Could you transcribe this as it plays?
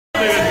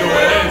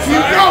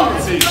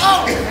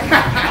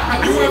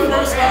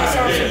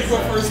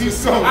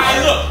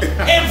Alright, look.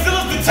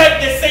 AmZiLLa's the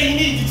type that say he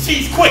needs the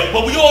cheese quick,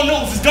 but we all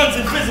know his gun's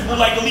invisible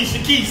like Alicia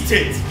Keys'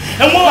 tits.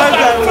 And one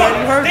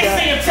more they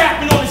say I'm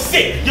tapping on the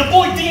shit. Your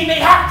boy D.N.A.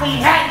 hot from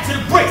Manhattan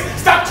to the bricks.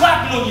 Stop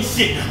clapping on your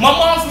shit. My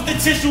mom's with the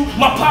tissue,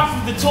 my pops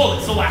with the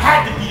toilet, so I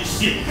had to be a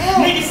shit.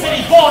 Niggas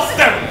say he boss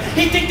sterile.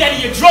 He think that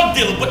he a drug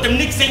dealer, but them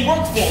niggas ain't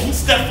work for him.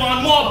 He's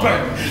Stephon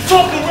Marbury.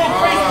 Talking real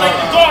crazy like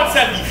the guards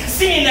heavy.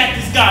 Seeing that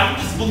this guy, you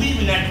just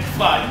believing that you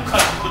fly. You cut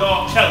it with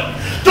all Kelly.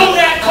 Don't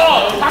act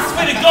hard. I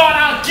swear to God,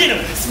 I'll get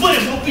him. Split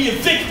him, he'll be a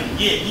victim.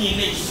 Yeah,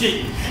 D.N.A.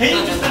 shit. And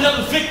you just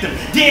another victim.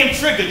 Damn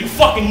trigger, you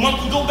fucking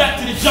monkey. Go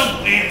back to the jungle,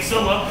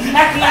 AmZiLLa.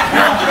 Acting like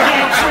you're the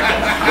damn trigger.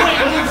 You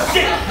ain't move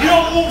shit. You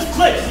don't move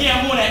clips.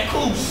 Yeah, I'm on that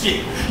cool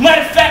shit.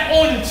 Matter of fact,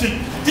 on him to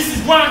you. This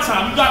is grind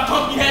time. You got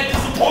pumpkin head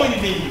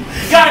disappointed in you.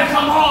 Gotta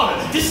come harder.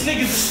 This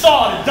nigga's a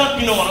starter.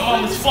 Dunking on him.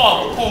 I'm his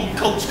father. Call me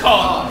Coach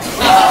Carter.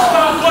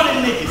 Stop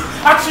running niggas.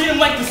 I treat him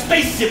like the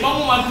spaceship.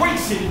 I'm on my great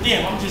shit.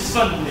 Damn, I'm just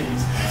sunning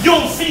niggas. You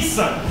don't see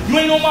son. You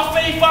ain't on my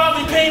fave 5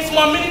 and paying for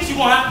my minutes. You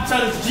gonna have to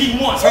tell us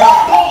G1.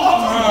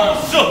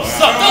 Dog,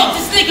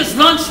 this nigga's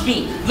lunch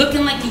meat.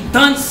 Looking like he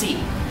done see.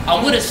 I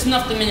would've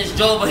snuffed him in his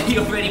jaw, but he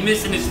already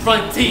missing his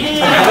front teeth.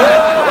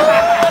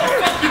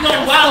 You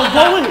gon' wild a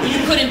lot. You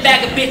couldn't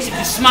bag a bitch if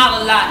you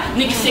smile a lot.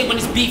 Niggas say when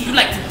it's beef, you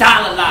like to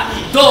dial a lot.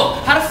 Dog,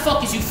 how the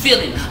fuck is you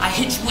feeling? I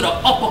hit you with an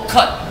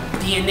uppercut.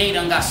 D.N.A.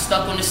 done got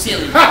stuck on the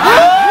ceiling. Your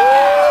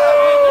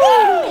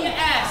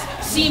ass,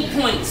 scene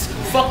points.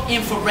 Fuck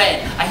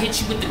infrared. I hit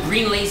you with the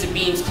green laser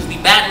beams cause we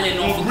battling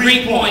over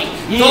green point.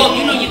 Dog,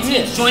 you know your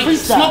tips joint.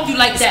 Smoke you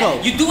like that.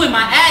 You doing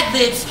my ad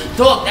libs.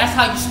 Dog, that's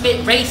how you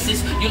spit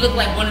racist. You look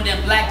like one of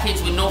them black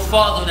kids with no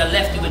father that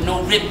left you with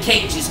no rib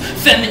cages.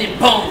 Feminine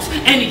bones,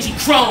 energy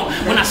chrome.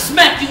 When I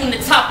smack you in the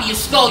top of your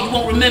skull, you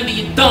won't remember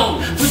your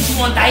dome. Put you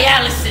on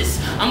dialysis.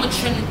 I'm a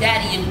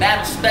Trinidadian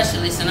battle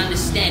specialist and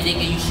understand,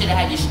 nigga, you should've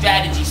had your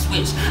strategy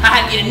switched. I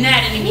have your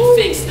anatomy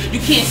fixed. You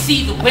can't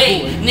see the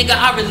way. Nigga,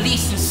 I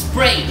release and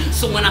spray.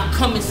 So when I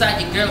come inside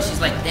your girl, she's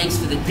like, thanks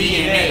for the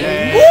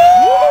D.N.A.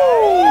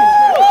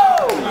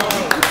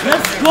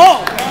 Let's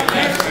go!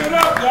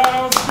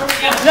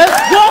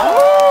 Let's go!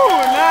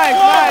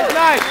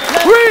 Nice.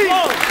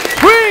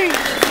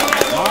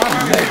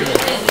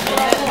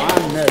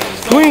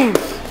 Queen!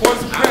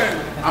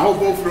 I hope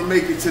both of them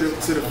make it to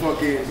the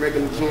fucking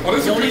regular joint. Oh,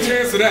 there's a good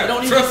chance of that.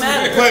 Trust me.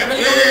 But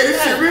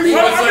this shit really.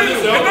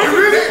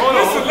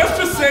 Listen, let's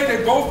just say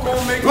they both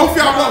gonna make it. Both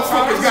y'all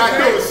motherfuckers got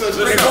to do it, so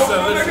they both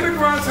gonna make it in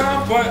grind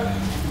time, but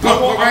I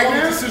want a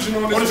decision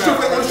on this. On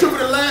the strip of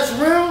the last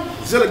round,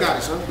 Zilla got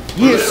it, son.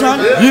 Yeah, son.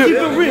 Keep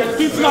it real.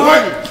 Keep it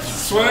honest.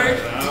 Sway?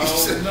 No,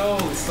 Sway. No.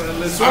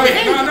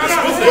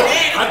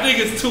 I think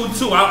it's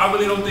 2-2. I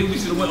really don't think we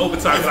should have went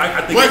overtime.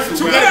 I think it's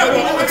 2 We gotta go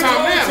by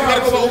overtime now. We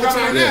gotta go by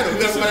overtime now. We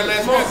gotta go by the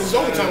last round. It's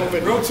overtime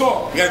already. Real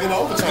talk. We gotta go by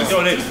overtime.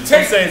 Yo,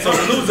 I'm saying, so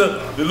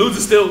the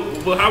loser still,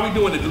 well, how we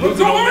doing it? The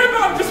loser don't worry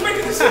about it. Just make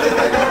a decision. We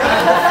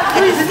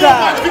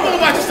going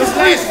by just the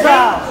last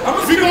round.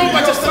 We going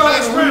by just the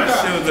last round.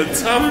 We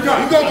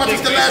going by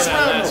just the last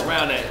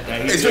round.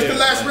 It's just the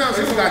last round.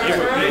 So we got that.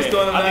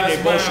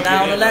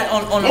 Now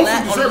on the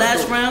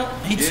last round,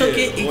 he took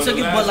it,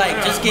 but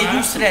like just get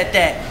used to that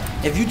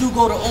if you do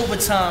go to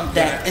overtime,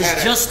 that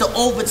it's just the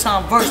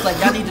overtime verse. Like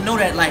y'all need to know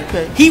that. Like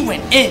he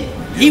went in.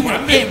 He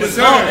went in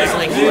regardless,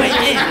 like he went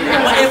in.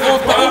 But if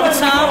off the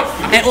overtime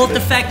and off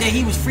the fact that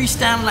he was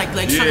freestyling like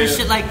certain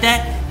shit like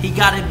that, he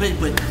got it, but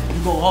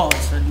you go hard,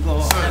 son. You go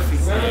hard.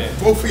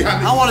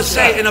 I wanna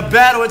say in a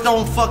battle it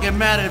don't fucking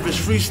matter if it's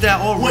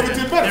freestyle or rap.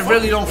 It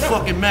really don't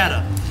fucking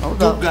matter.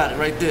 Duke got it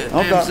right there.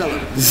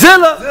 AmZiLLa.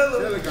 Zilla.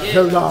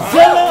 Yo,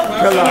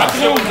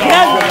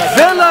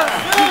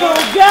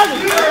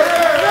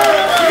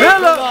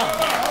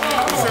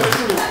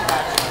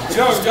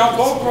 y'all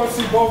both gonna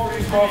see both of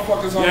these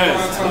motherfuckers on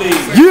grind time.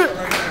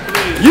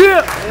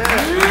 Yeah.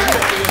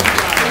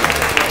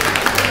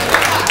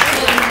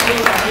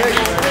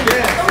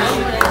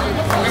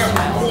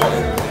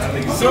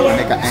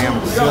 Nigga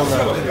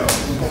AmZiLLa.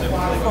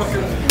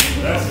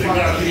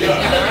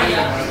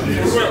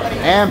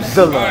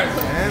 AmZiLLa.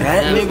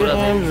 That nigga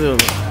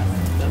AmZiLLa.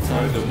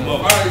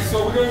 Alright, so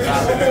we're gonna get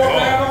some more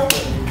battle.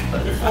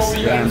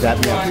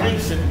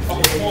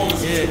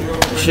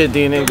 Shit,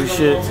 D.N.A. Good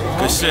shit.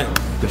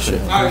 Good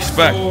shit.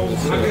 Respect. So,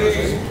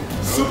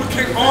 Super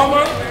King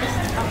Armor,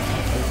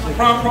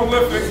 Prime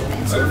Prolific.